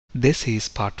This is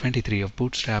part 23 of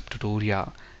Bootstrap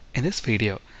tutorial. In this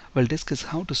video, we'll discuss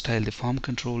how to style the form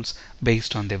controls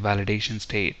based on their validation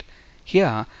state.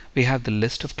 Here, we have the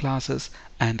list of classes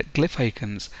and glyph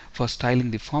icons for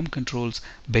styling the form controls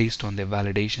based on their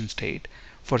validation state.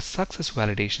 For success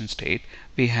validation state,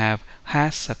 we have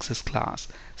hasSuccess class.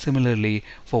 Similarly,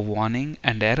 for warning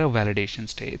and error validation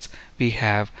states, we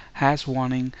have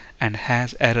hasWarning and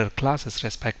hasError classes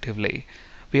respectively.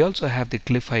 We also have the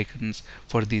glyph icons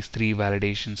for these three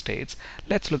validation states.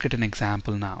 Let's look at an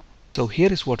example now. So here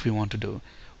is what we want to do.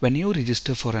 When you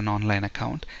register for an online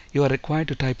account, you are required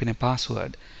to type in a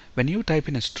password. When you type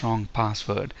in a strong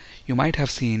password, you might have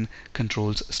seen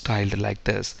controls styled like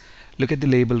this. Look at the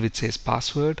label which says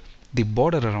password, the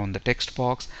border around the text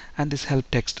box, and this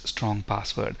help text strong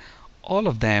password. All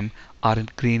of them are in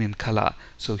green in color.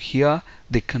 So here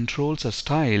the controls are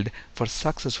styled for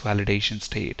success validation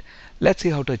state. Let's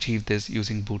see how to achieve this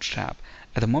using Bootstrap.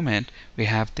 At the moment, we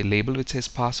have the label which says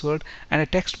password and a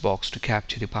text box to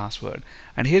capture the password.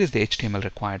 And here is the HTML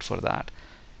required for that.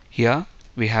 Here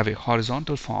we have a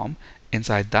horizontal form.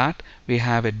 Inside that we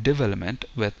have a div element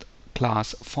with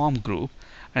class form group,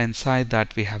 and inside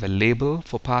that we have a label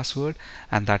for password,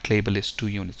 and that label is 2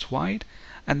 units wide,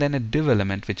 and then a div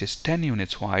element which is 10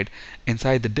 units wide.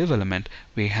 Inside the div element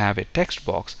we have a text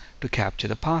box to capture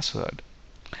the password.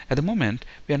 At the moment,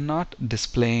 we are not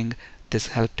displaying this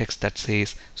help text that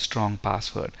says strong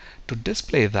password. To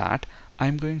display that,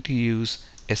 I'm going to use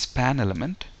a span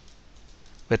element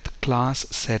with class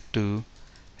set to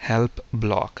help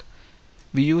block.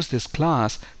 We use this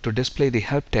class to display the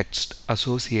help text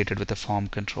associated with the form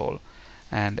control.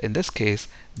 And in this case,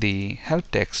 the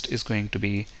help text is going to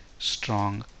be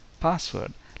strong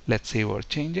password. Let's save our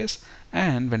changes,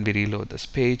 and when we reload this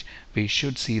page, we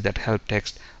should see that help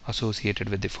text associated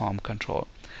with the form control.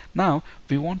 Now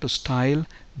we want to style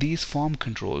these form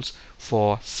controls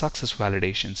for success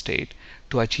validation state.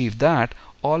 To achieve that,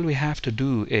 all we have to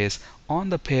do is on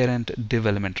the parent div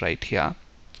element right here,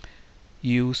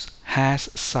 use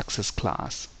hasSuccess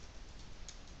class.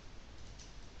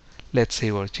 Let's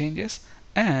save our changes,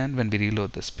 and when we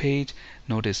reload this page,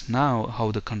 notice now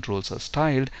how the controls are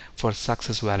styled for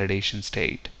success validation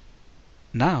state.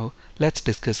 Now let's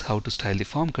discuss how to style the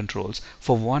form controls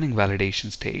for warning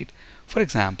validation state. For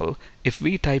example, if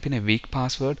we type in a weak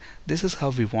password, this is how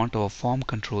we want our form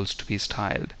controls to be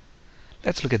styled.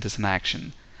 Let's look at this in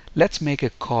action. Let's make a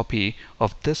copy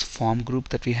of this form group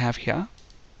that we have here,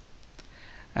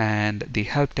 and the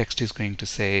help text is going to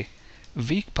say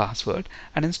weak password,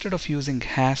 and instead of using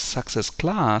hasSuccess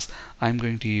class, I'm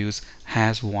going to use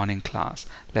hasWarning class.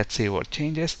 Let's save our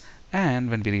changes, and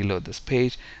when we reload this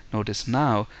page, notice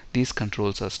now these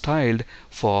controls are styled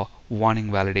for warning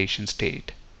validation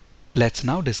state. Let's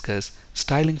now discuss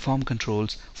styling form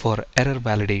controls for error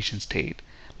validation state.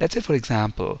 Let's say, for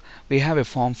example, we have a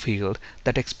form field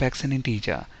that expects an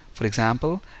integer, for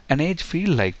example an age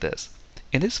field like this.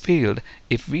 In this field,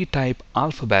 if we type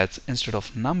alphabets instead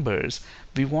of numbers,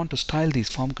 we want to style these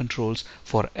form controls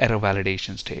for error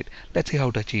validation state. Let's see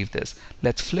how to achieve this.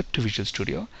 Let's flip to Visual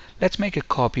Studio. Let's make a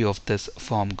copy of this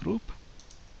form group.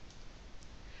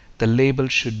 The label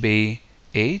should be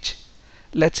age.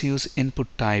 Let's use input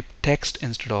type text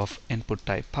instead of input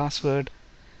type password.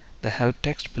 The help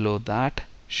text below that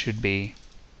should be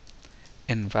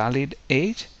invalid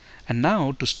age. And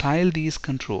now to style these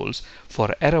controls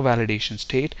for error validation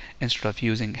state, instead of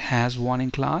using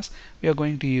hasWarning class, we are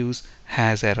going to use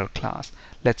hasError class.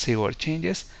 Let's save our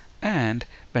changes, and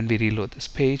when we reload this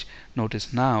page,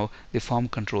 notice now the form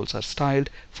controls are styled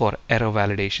for error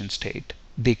validation state.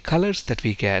 The colors that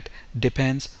we get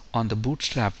depends on the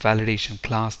Bootstrap validation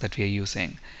class that we are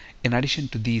using. In addition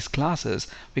to these classes,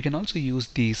 we can also use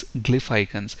these glyph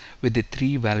icons with the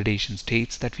three validation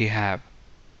states that we have.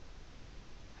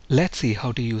 Let's see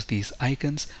how to use these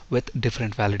icons with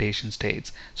different validation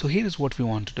states. So here is what we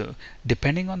want to do.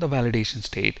 Depending on the validation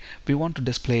state, we want to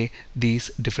display these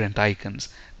different icons.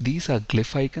 These are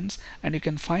glyph icons, and you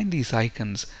can find these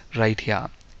icons right here,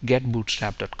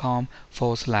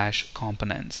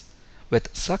 getbootstrap.com/components.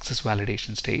 With success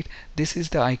validation state, this is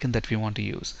the icon that we want to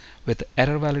use. With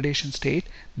error validation state,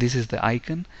 this is the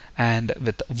icon, and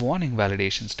with warning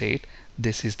validation state,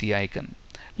 this is the icon.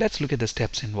 Let's look at the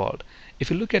steps involved. If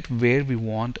you look at where we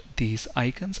want these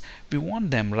icons, we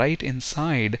want them right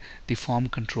inside the form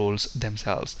controls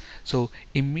themselves. So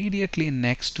immediately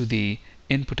next to the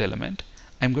input element,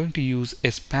 I'm going to use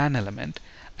a span element,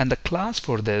 and the class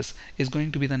for this is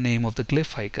going to be the name of the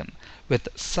glyph icon. With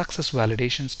success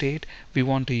validation state, we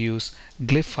want to use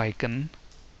glyph icon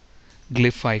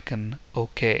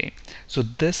OK. So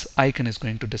this icon is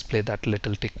going to display that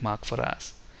little tick mark for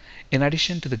us. In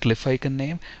addition to the glyph icon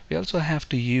name, we also have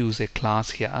to use a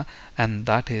class here, and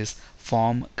that is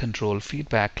form control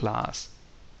feedback class.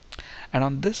 And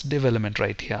on this div element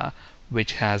right here,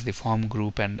 which has the form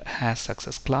group and has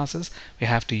success classes, we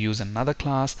have to use another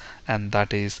class, and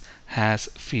that is has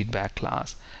feedback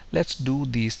class. Let's do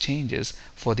these changes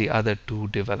for the other two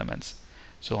div elements.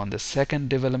 So on the second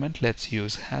div element, let's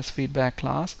use has feedback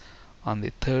class, on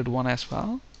the third one as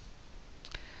well,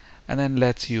 and then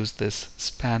let's use this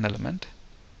span element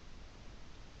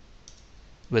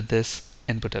with this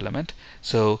input element.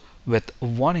 So with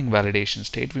warning validation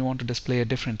state, we want to display a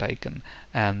different icon,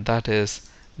 and that is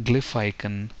glyph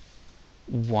icon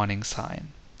warning sign.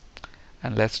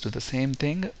 And let's do the same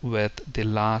thing with the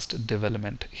last div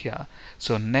element here.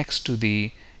 So next to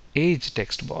the age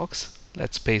text box,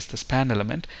 let's paste the span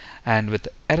element, and with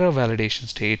error validation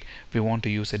state, we want to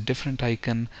use a different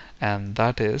icon, and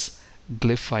that is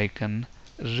glyph icon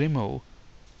remove,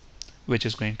 which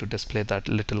is going to display that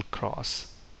little cross.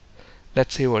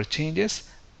 Let's save our changes,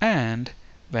 and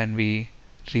when we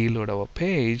reload our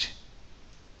page,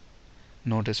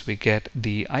 notice we get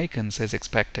the icons as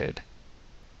expected.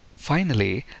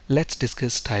 Finally, let's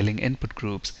discuss styling input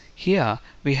groups. Here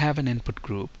we have an input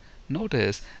group.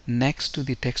 Notice next to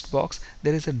the text box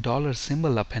there is a dollar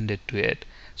symbol appended to it.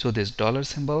 So this dollar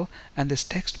symbol and this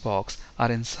text box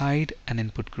are inside an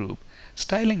input group.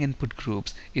 Styling input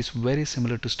groups is very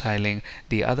similar to styling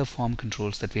the other form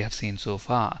controls that we have seen so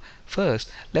far. First,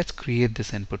 let's create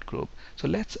this input group. So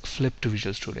let's flip to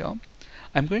Visual Studio.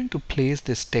 I'm going to place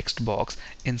this text box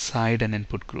inside an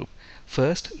input group.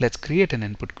 First, let's create an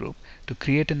input group. To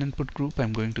create an input group,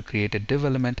 I'm going to create a div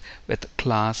element with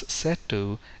class set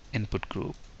to input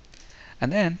group.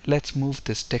 And then let's move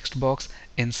this text box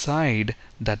inside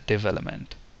that div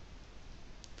element.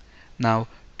 Now,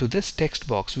 to this text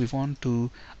box, we want to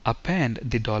append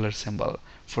the dollar symbol.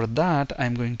 For that,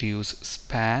 I'm going to use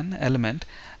span element,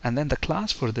 and then the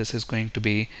class for this is going to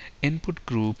be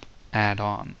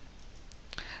input-group-addon.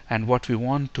 And what we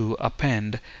want to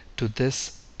append to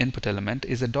this input element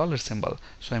is a dollar symbol.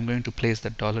 So I'm going to place the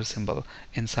dollar symbol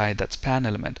inside that span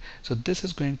element. So this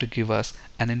is going to give us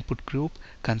an input group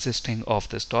consisting of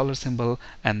this dollar symbol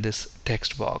and this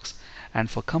text box.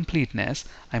 And for completeness,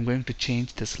 I'm going to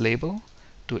change this label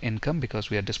to income because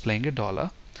we are displaying a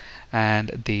dollar,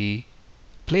 and the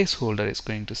placeholder is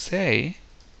going to say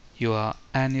your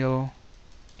annual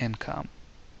income.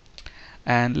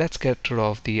 And let's get rid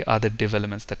of the other div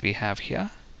elements that we have here.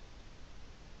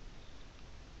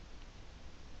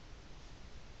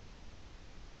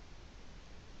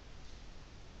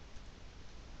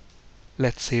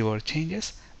 Let's save our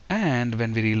changes, and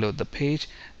when we reload the page,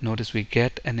 notice we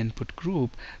get an input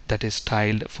group that is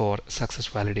styled for success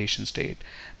validation state.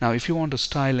 Now if you want to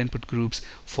style input groups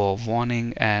for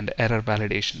warning and error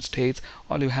validation states,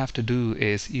 all you have to do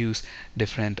is use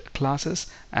different classes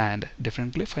and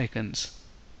different glyph icons.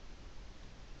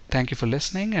 Thank you for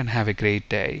listening and have a great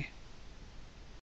day.